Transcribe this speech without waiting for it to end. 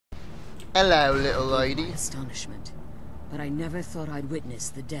Hello, little My lady. astonishment, but I never thought I'd witness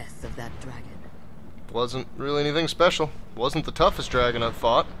the death of that dragon. Wasn't really anything special. Wasn't the toughest dragon I've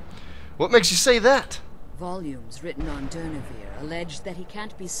fought. What makes you say that? Volumes written on Durnevere allege that he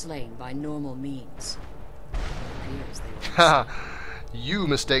can't be slain by normal means. It appears they were Ha! You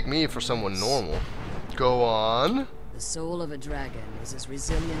mistake me for someone normal. Go on. The soul of a dragon is as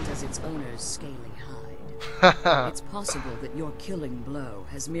resilient as its owner's scaly hide. Haha. It's possible that your killing blow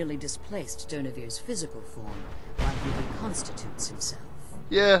has merely displaced Durnevere's physical form while he reconstitutes himself.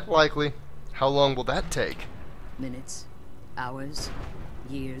 Yeah, likely. How long will that take? Minutes, hours,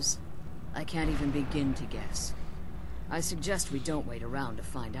 years. I can't even begin to guess. I suggest we don't wait around to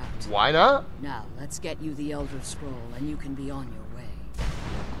find out. Why not? Now, let's get you the Elder Scroll and you can be on your way.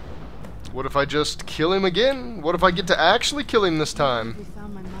 What if I just kill him again? What if I get to actually kill him this time? We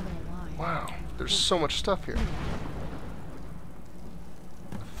found my mother alive. Wow, there's so much stuff here.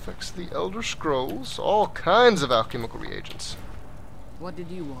 Fix the Elder Scrolls, all kinds of alchemical reagents. What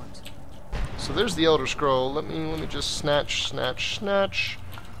did you want? So there's the Elder Scroll. Let me just snatch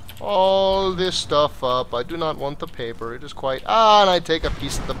all this stuff up. I do not want the paper. It is quite... and I take a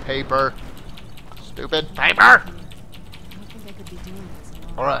piece of the paper. Stupid paper! I don't think I could be doing this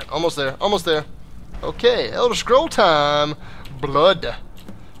alone. Alright, almost there, almost there. Okay, Elder Scroll time. Blood.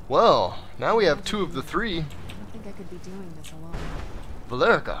 Well, now we have 2 of the 3. I don't think I could be doing this alone.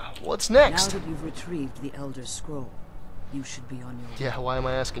 Valerica, what's Now next? that you've retrieved the Elder Scroll, you should be on your way. Yeah, why am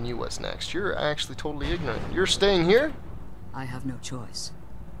I asking you what's next? You're actually totally ignorant. You're staying here? I have no choice.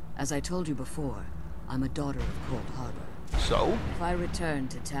 As I told you before, I'm a daughter of Cold Harbor. So? If I return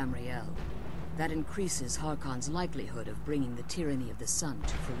to Tamriel, that increases Harkon's likelihood of bringing the tyranny of the sun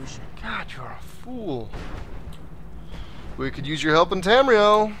to fruition. God, you're a fool. We could use your help in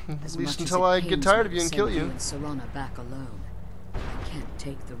Tamriel, As at much least as until it I get pains tired me of you to and send kill you you. and Serana back alone, I can't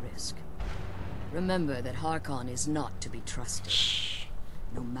take the risk. Remember that Harkon is not to be trusted. Shh.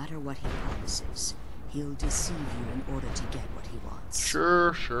 No matter what he promises, he'll deceive you in order to get what he wants.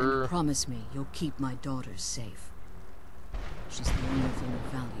 Sure, sure. And promise me you'll keep my daughter safe. She's the only thing of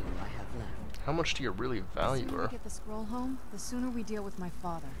value I have left. How much do you really The value sooner we her? get the scroll home, the sooner we deal with my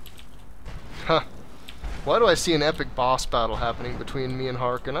father. Huh. Why do I see an epic boss battle happening between me and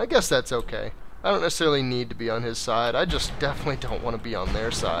Harkon? I guess that's okay. I don't necessarily need to be on his side. I just definitely don't want to be on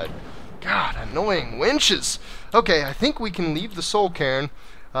their side. God, annoying winches! Okay, I think we can leave the Soul Cairn,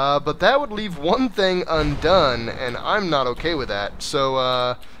 but that would leave one thing undone, and I'm not okay with that. So,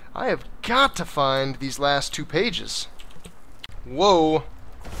 I have got to find these last 2 pages. Whoa!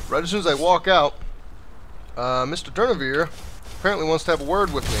 Right as soon as I walk out, Mr. Durnevere apparently wants to have a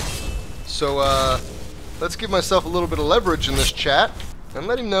word with me. So, let's give myself a little bit of leverage in this chat, and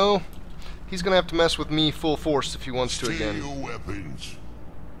let him know he's gonna have to mess with me full force if he wants to Stay again. your weapons.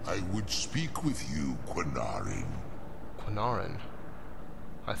 I would speak with you, Quinarin. Quinarin?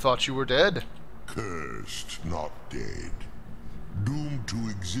 I thought you were dead. Cursed, not dead. Doomed to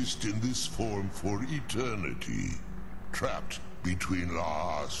exist in this form for eternity. Trapped between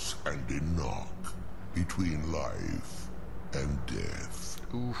Laas and Enoch. Between life and death.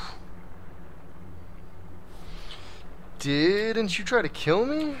 Oof. Didn't you try to kill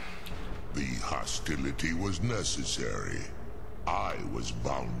me? The hostility was necessary. I was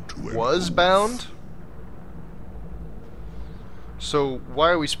bound to an Was oath. bound? So,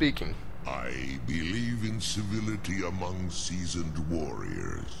 why are we speaking? I believe in civility among seasoned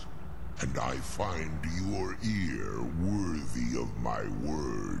warriors, and I find your ear worthy of my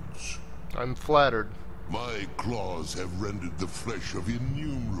words. I'm flattered. My claws have rended the flesh of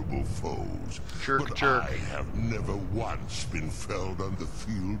innumerable foes, Jerk, but jerk. I have never once been felled on the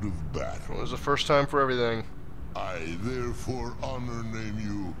field of It battle. was the first time for everything. I therefore honor name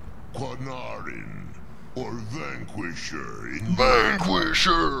you Quinarin, or Vanquisher in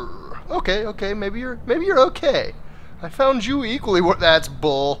Vanquisher! Okay, maybe you're okay. I found you equally that's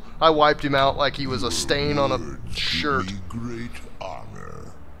bull. I wiped him out like he was a stain on a words shirt. give me great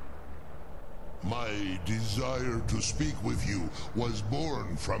honor. My desire to speak with you was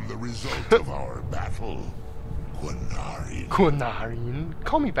born from the result of our battle. Quinarin. Quinarin?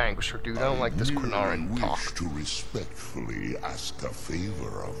 Call me Vanquisher, dude. I don't like this merely Quinarin wish talk. to respectfully ask a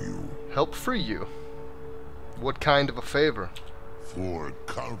favor of you. Help free you. What kind of a favor? For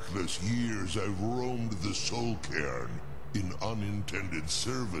countless years I've roamed the Soul Cairn in unintended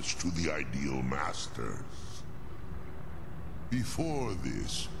service to the ideal masters. Before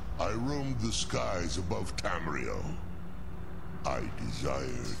this, I roamed the skies above Tamriel. I desire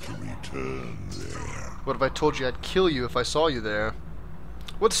to return there. What if I told you I'd kill you if I saw you there?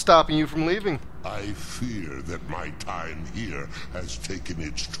 What's stopping you from leaving? I fear that my time here has taken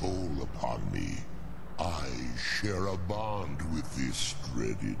its toll upon me. I share a bond with this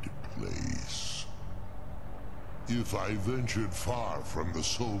dreaded place. If I ventured far from the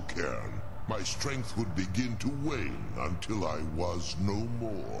Soul Cairn, my strength would begin to wane until I was no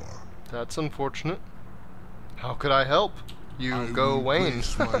more. That's unfortunate. How could I help? You go, Wayne. I will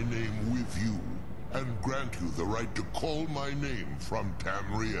place my name with you, and grant you the right to call my name from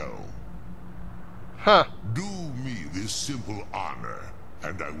Tamriel. Huh. Do me this simple honor,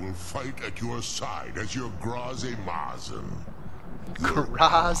 and I will fight at your side as your Graze Mazen.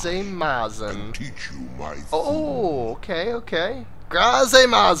 Graze And Mazen. teach you my Oh, okay, okay. Graze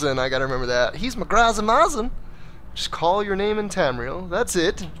Mazen. I gotta remember that. He's my Graze Mazen. Just call your name in Tamriel. That's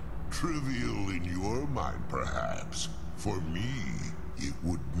it. trivial in your mind, perhaps. For me, it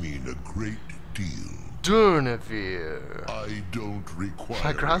would mean a great deal. Durnavir. I don't require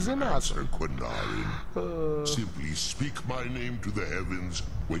My Graze an Mazen. answer, Quinarin. Simply speak my name to the heavens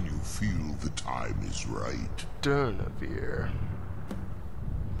when you feel the time is right. Durnavir.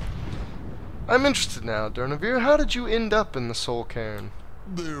 I'm interested now, Durnavir. How did you end up in the Soul Cairn?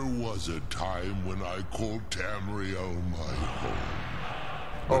 There was a time when I called Tamriel my home.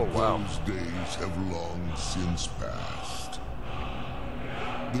 Oh, But wow. those days have long since passed.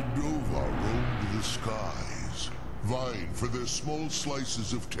 The Dova roamed the skies, vying for their small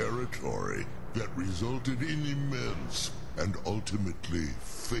slices of territory that resulted in immense and ultimately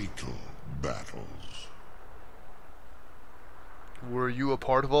fatal battles. Were you a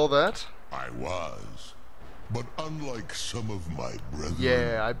part of all that? I was. But unlike some of my brethren,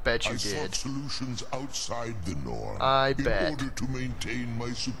 Yeah, I bet you I sought did. solutions outside the norm I bet. in order to maintain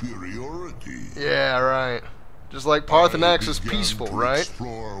my superiority. Yeah, right. Just like Parthenax is I began peaceful, to right?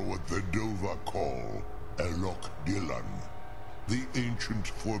 Explore what the Dova call Elok Dylan, the ancient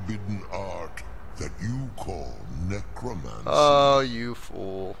forbidden art that you call necromancy. Oh, you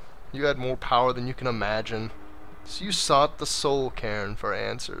fool. You had more power than you can imagine. So you sought the Soul Cairn for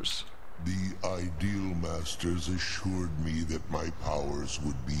answers. The Ideal Masters assured me that my powers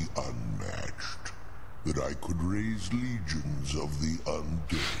would be unmatched, that I could raise legions of the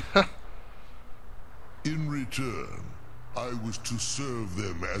undead. In return, I was to serve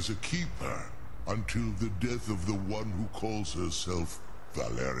them as a keeper until the death of the one who calls herself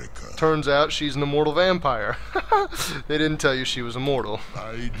Valerica. Turns out she's an immortal vampire. They didn't tell you she was immortal.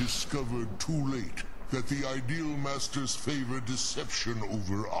 I discovered too late that the Ideal Masters favor deception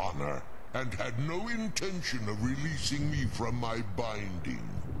over honor, and had no intention of releasing me from my binding.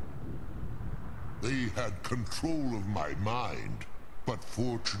 They had control of my mind, but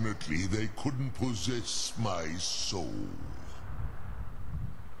fortunately they couldn't possess my soul.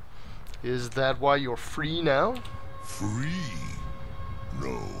 Is that why you're free now? Free?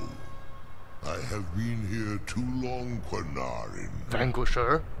 No. I have been here too long, Quinarin.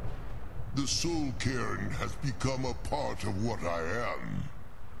 Vanquisher? The Soul Cairn has become a part of what I am.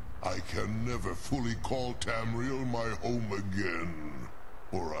 I can never fully call Tamriel my home again,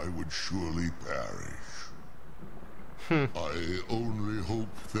 or I would surely perish. I only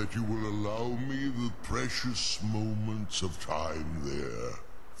hope that you will allow me the precious moments of time there,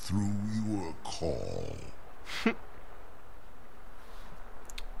 through your call.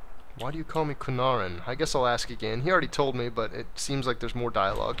 Why do you call me Kunarin? I guess I'll ask again. He already told me, but it seems like there's more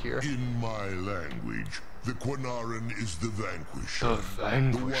dialogue here. In my language, the Quinarin is the vanquisher. The The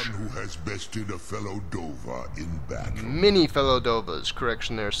Vanquisher. one who has bested a fellow Dova in battle. Many fellow Dovas.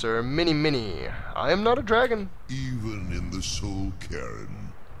 Correction there, sir. Many. I am not a dragon. Even in the Soul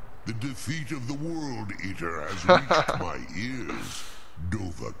Cairn, the defeat of the World Eater has reached my ears,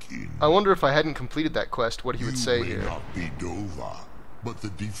 Dovahkiin. I wonder if I hadn't completed that quest, what he would say You may here. not be Dova, but the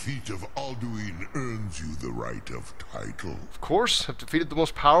defeat of Alduin earns you the right of title. Of course, I've defeated the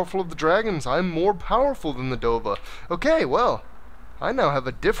most powerful of the dragons. I'm more powerful than the Dova. Okay, well, I now have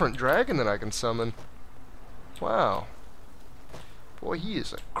a different dragon that I can summon. Wow. Boy, he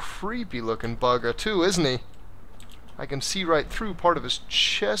is a creepy looking bugger too, isn't he? I can see right through part of his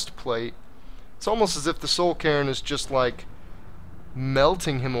chest plate. It's almost as if the Soul Cairn is just like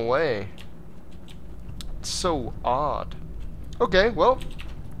melting him away. It's so odd. Okay, well,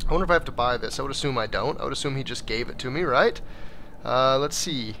 I wonder if I have to buy this. I would assume I don't. I would assume he just gave it to me, right? Let's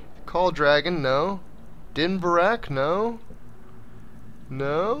see. Call Dragon, no. Dinbarak, no.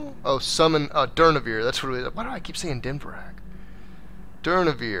 No? Oh, summon, Durnavir, that's what it is. Why do I keep saying Dinbarak?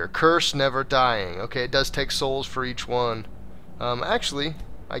 Durnavir, Curse Never Dying. Okay, it does take souls for each one. Actually,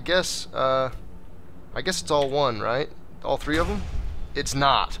 I guess it's all one, right? All three of them? It's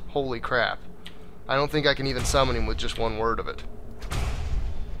not. Holy crap. I don't think I can even summon him with just one word of it.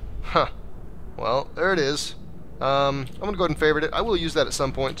 Huh. Well, there it is. I'm going to go ahead and favorite it. I will use that at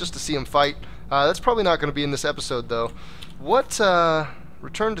some point just to see him fight. That's probably not going to be in this episode, though. What,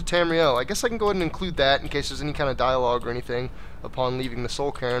 return to Tamriel. I guess I can go ahead and include that in case there's any kind of dialogue or anything upon leaving the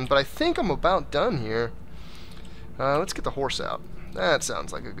Soul Cairn. But I think I'm about done here. Let's get the horse out. That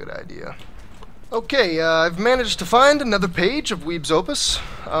sounds like a good idea. Okay, I've managed to find another page of Weeb's Opus.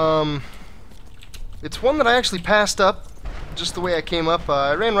 It's one that I actually passed up, just the way I came up.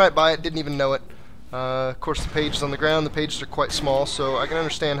 I ran right by it, didn't even know it. Of course, the page is on the ground. The pages are quite small, so I can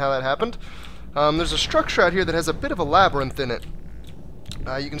understand how that happened. There's a structure out here that has a bit of a labyrinth in it.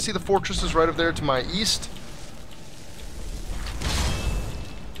 You can see the fortress is right over there to my east.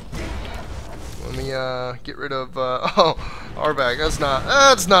 Let me get rid of oh, Arbag. That's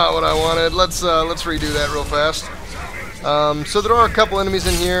not what I wanted. Let's redo that real fast. So there are a couple enemies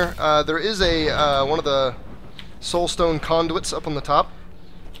in here. There is a one of the soulstone conduits up on the top.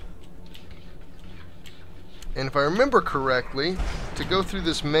 And if I remember correctly, to go through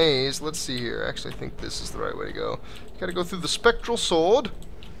this maze, let's see here. Actually, I think this is the right way to go. You gotta go through the spectral sword.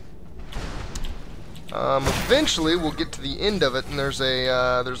 Eventually, we'll get to the end of it, and there's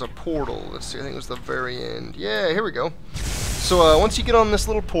a portal. Let's see, I think it was the very end. Yeah, here we go. So once you get on this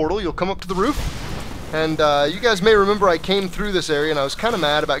little portal, you'll come up to the roof. And you guys may remember I came through this area, and I was kind of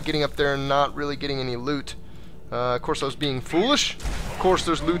mad about getting up there and not really getting any loot. Of course, I was being foolish. Of course,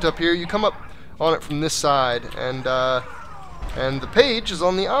 there's loot up here. You come up on it from this side, and the page is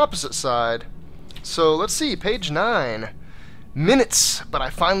on the opposite side. So let's see, page 9. Minutes, but I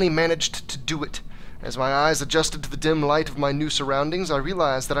finally managed to do it. As my eyes adjusted to the dim light of my new surroundings, I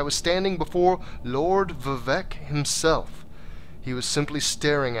realized that I was standing before Lord Vivec himself. He was simply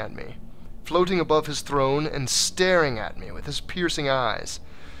staring at me, floating above his throne and staring at me with his piercing eyes.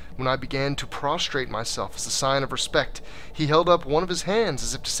 When I began to prostrate myself as a sign of respect, he held up one of his hands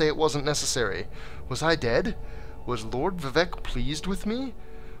as if to say it wasn't necessary. Was I dead? Was Lord Vivec pleased with me?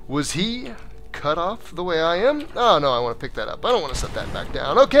 Was he cut off the way I am? Oh, no, I want to pick that up. I don't want to set that back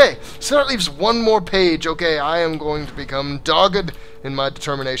down. Okay, so that leaves one more page. Okay, I am going to become dogged in my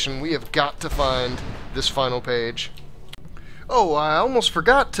determination. We have got to find this final page. Oh, I almost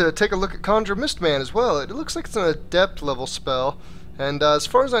forgot to take a look at Conjure Mistman as well. It looks like it's an adept level spell. And as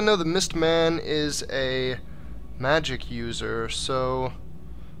far as I know, the Mistman is a magic user, so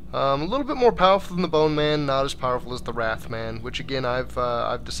a little bit more powerful than the Bone Man, not as powerful as the Wrath Man, which again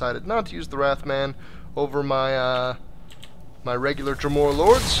I've decided not to use the Wrath Man over my my regular Dremor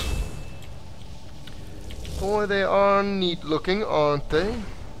Lords. Boy, they are neat looking, aren't they?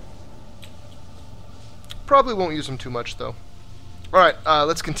 Probably won't use them too much though. Alright,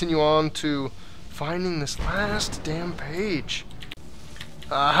 let's continue on to finding this last damn page.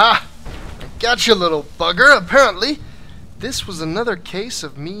 Aha! I got you, little bugger. Apparently, this was another case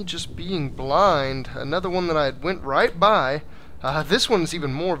of me just being blind. Another one that I went right by. This one's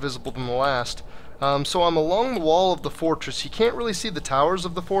even more visible than the last. So I'm along the wall of the fortress. You can't really see the towers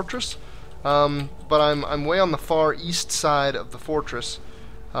of the fortress, but I'm way on the far east side of the fortress.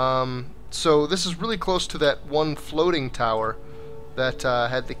 So this is really close to that one floating tower that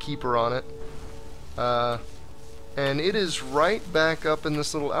had the keeper on it. And it is right back up in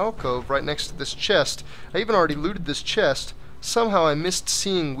this little alcove right next to this chest. I even already looted this chest. Somehow I missed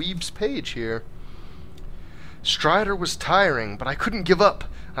seeing Weeb's page here. Strider was tiring, but I couldn't give up.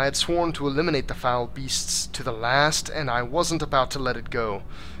 I had sworn to eliminate the foul beasts to the last, and I wasn't about to let it go.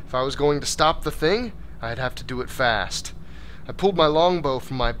 If I was going to stop the thing, I'd have to do it fast. I pulled my longbow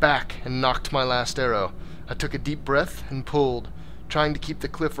from my back and knocked my last arrow. I took a deep breath and pulled, trying to keep the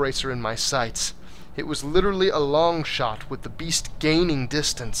cliff racer in my sights. It was literally a long shot, with the beast gaining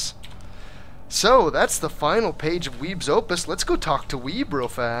distance. So, that's the final page of Weeb's Opus. Let's go talk to Weeb real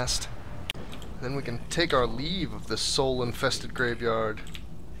fast. Then we can take our leave of this soul-infested graveyard.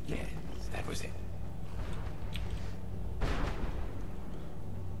 Yes, that was it.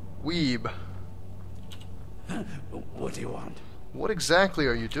 Weeb. What do you want? What exactly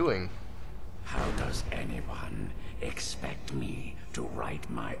are you doing? How does anyone expect me to write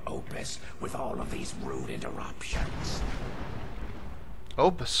my opus with all of these rude interruptions?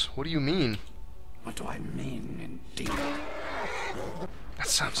 Opus? What do you mean? What do I mean, indeed? That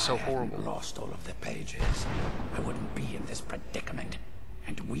sounds so horrible. If I hadn't lost all of the pages, I wouldn't be in this predicament,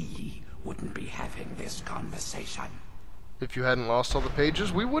 and we wouldn't be having this conversation. If you hadn't lost all the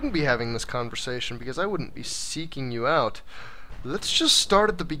pages, we wouldn't be having this conversation, because I wouldn't be seeking you out. Let's just start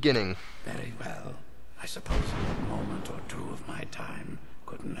at the beginning. Very well. I suppose a moment or two of my time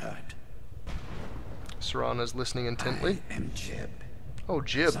couldn't hurt. Serana's listening intently. I am Jib. Oh,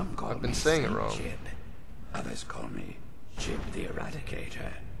 Jib. Some call I've been me saying it Saint wrong. Jib. Others call me Jib the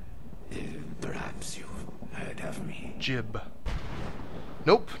Eradicator. Perhaps you've heard of me. Jib.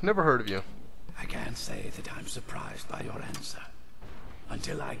 Nope, never heard of you. I can't say that I'm surprised by your answer.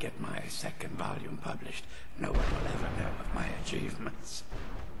 Until I get my second volume published, no one will ever know of my achievements.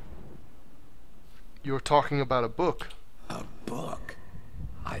 You're talking about a book. A book?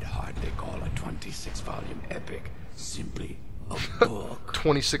 I'd hardly call a 26-volume epic simply a book.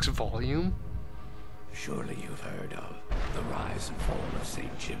 26 volume? Surely you've heard of the rise and fall of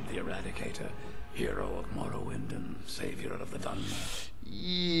St. Jib the Eradicator, hero of Morrowind and savior of the Dawnguard.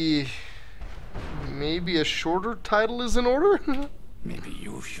 Yeah, maybe a shorter title is in order? Maybe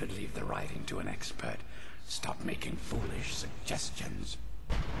you should leave the writing to an expert. Stop making foolish suggestions.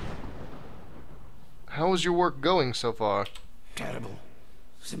 How is your work going so far? Terrible.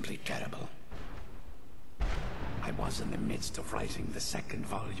 Simply terrible. I was in the midst of writing the second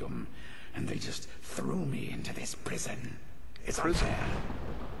volume, and they just threw me into this prison. It's unfair.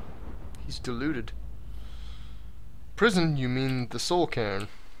 He's deluded. Prison, you mean the Soul Cairn?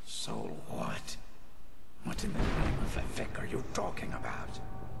 Soul what? What in the name of the Vic are you talking about?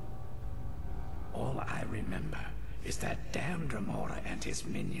 All I remember is that damn Dremora and his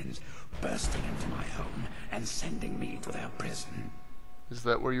minions bursting into my home and sending me to their prison. Is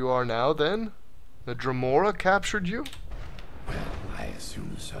that where you are now, then? The Dremora captured you? Well, I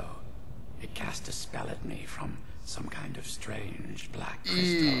assume so. It cast a spell at me from some kind of strange black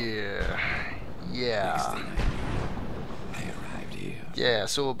crystal. Yeah. Next thing I knew, I arrived here. Yeah,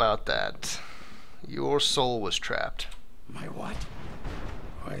 so about that. Your soul was trapped. My what?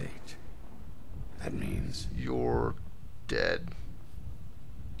 Wait. That means... You're dead.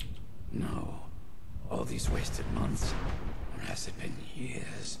 No. All these wasted months. Or has it been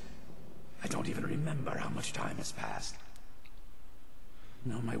years? I don't even remember how much time has passed.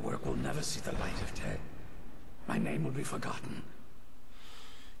 No, my work will never see the light of day. My name will be forgotten.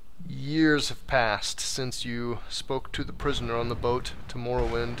 Years have passed since you spoke to the prisoner on the boat to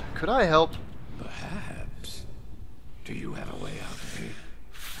Morrowind. Could I help? Perhaps. Do you have a way out of here?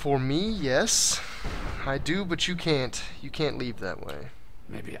 For me, yes. I do, but you can't. You can't leave that way.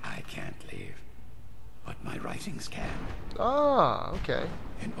 Maybe I can't leave. But my writings can. Ah, okay.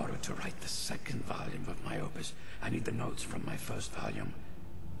 In order to write the second volume of my opus, I need the notes from my first volume.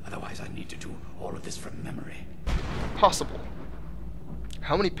 Otherwise, I need to do all of this from memory. Possible.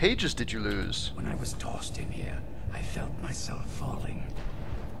 How many pages did you lose? When I was tossed in here, I felt myself falling,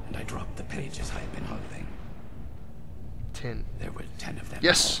 and I dropped the pages I had been holding. 10. There were 10 of them.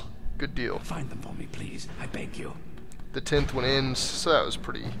 Yes! Good deal. Find them for me, please. I beg you. The 10th one ends, so that was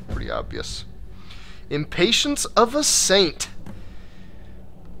pretty obvious. Impatience of a saint.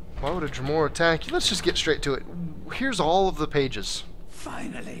 Why would a Dremora attack you? Let's just get straight to it. Here's all of the pages.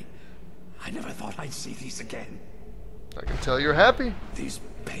 Finally! I never thought I'd see these again. I can tell you're happy. These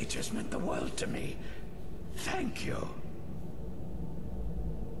pages meant the world to me. Thank you.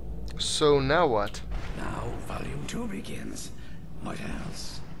 So now what? Now, Volume 2 begins. What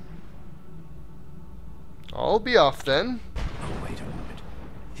else? I'll be off then. Oh, wait a moment.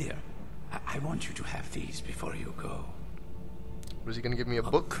 Here, I want you to have these before you go. Was he going to give me a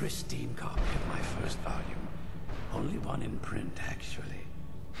A book? pristine copy of my first volume. Only one in print, actually.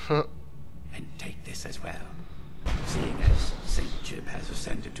 Huh. And take this as well. Seeing as St. Jib has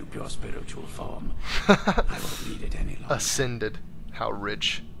ascended to pure spiritual form, I won't need it any longer. Ascended. How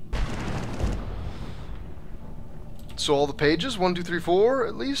rich. So all the pages, 1, 2, 3, 4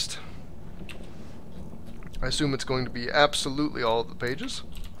 at least. I assume it's going to be absolutely all of the pages.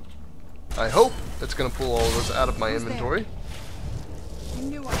 I hope it's going to pull all of those out of my inventory. I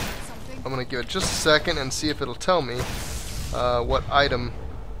knew I had something. I'm going to give it just a second and see if it'll tell me what item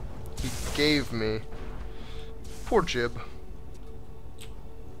he gave me. Poor Jib.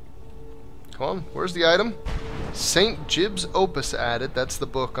 Come on, where's the item? St. Jib's Opus added. That's the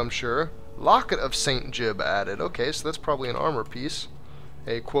book, I'm sure. Locket of St. Jib added. Okay, so that's probably an armor piece.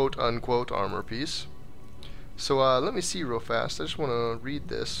 A quote-unquote armor piece. So let me see real fast. I just want to read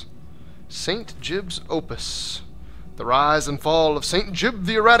this. St. Jib's Opus. The rise and fall of St. Jib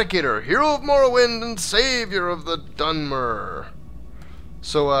the Eradicator, hero of Morrowind and savior of the Dunmer.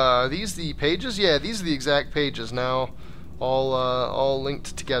 So are these the pages? Yeah, these are the exact pages now, all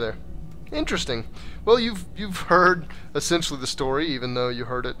linked together. Interesting. Well, you've heard essentially the story, even though you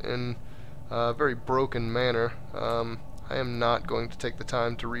heard it in a very broken manner. I am not going to take the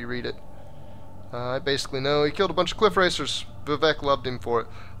time to reread it. I basically know he killed a bunch of cliff racers. Vivek loved him for it.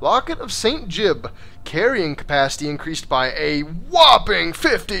 Locket of St. Jib. Carrying capacity increased by a whopping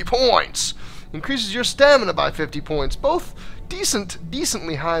 50 points. Increases your stamina by 50 points. Both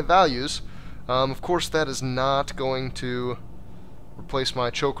decently high values. Of course, that is not going to Replace my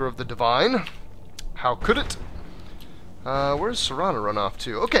Choker of the Divine. How could it? Where's Serana run off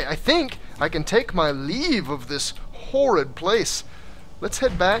to? Okay, I think I can take my leave of this horrid place. Let's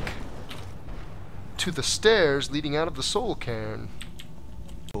head back to the stairs leading out of the Soul Cairn.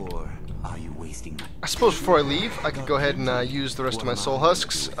 Or are you wasting my... I suppose before I leave, I could go ahead and use the rest of my soul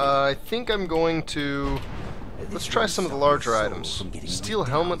husks. I think I'm going to... Let's try some of the larger items. Steel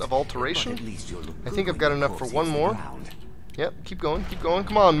Helmet of Alteration. I think I've got enough for one more. Yep, keep going,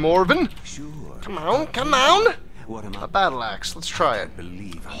 come on, Morven! Come on, come on! A Battle Axe, let's try it.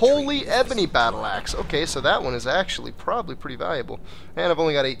 Holy Ebony Battle Axe. Okay, so that one is actually probably pretty valuable. And I've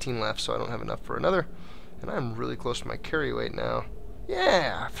only got 18 left, so I don't have enough for another. And I'm really close to my carry weight now.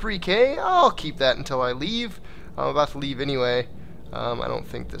 Yeah, 3K. I'll keep that until I leave. I'm about to leave anyway. I don't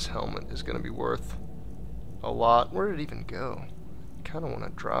think this helmet is going to be worth a lot. Where did it even go? I kind of want to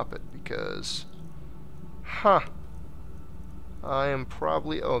drop it because... Huh. I am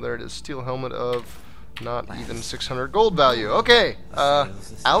probably... Oh, there it is. Steel helmet of not even 600 gold value. Okay,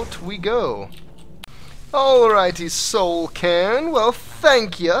 out we go. Alrighty, Soul Cairn. Well,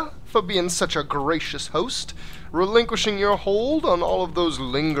 thank you for being such a gracious host, relinquishing your hold on all of those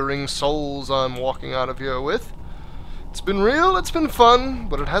lingering souls I'm walking out of here with. It's been real, it's been fun,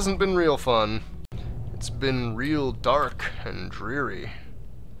 but it hasn't been real fun. It's been real dark and dreary.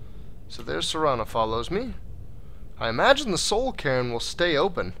 So there's Serana follows me. I imagine the Soul Cairn will stay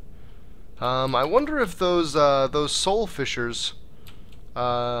open. I wonder if those soul fishers,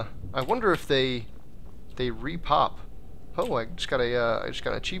 I wonder if they repop. Oh, I just got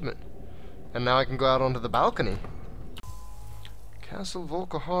an achievement, and now I can go out onto the balcony. Castle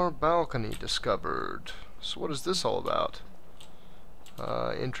Volkihar balcony discovered. So what is this all about?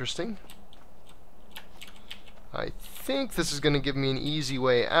 Interesting. I think this is going to give me an easy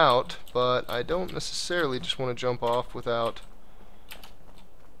way out, but I don't necessarily just want to jump off without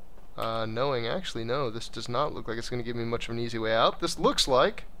knowing. Actually, no, this does not look like it's going to give me much of an easy way out. This looks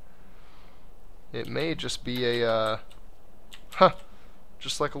like it may just be a,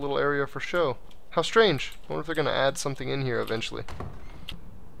 just like a little area for show. How strange. I wonder if they're going to add something in here eventually.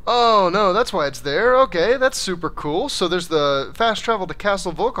 Oh, no, that's why it's there. Okay, that's super cool. So there's the fast travel to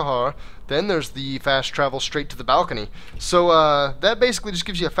Castle Volkihar, then there's the fast travel straight to the balcony. So that basically just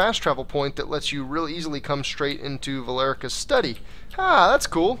gives you a fast travel point that lets you real easily come straight into Valerica's study. Ah, that's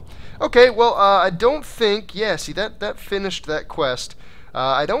cool. Okay, well, I don't think... Yeah, see, that finished that quest.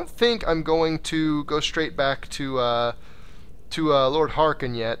 I don't think I'm going to go straight back to Lord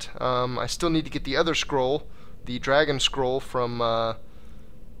Harkin yet. I still need to get the other scroll, the dragon scroll from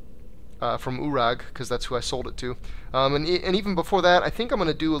Urag, because that's who I sold it to. And even before that, I think I'm going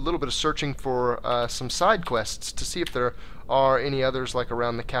to do a little bit of searching for some side quests to see if there are any others like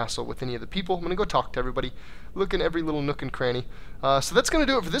around the castle with any of the people. I'm going to go talk to everybody, look in every little nook and cranny. So that's going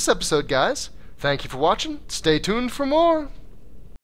to do it for this episode, guys. Thank you for watching. Stay tuned for more.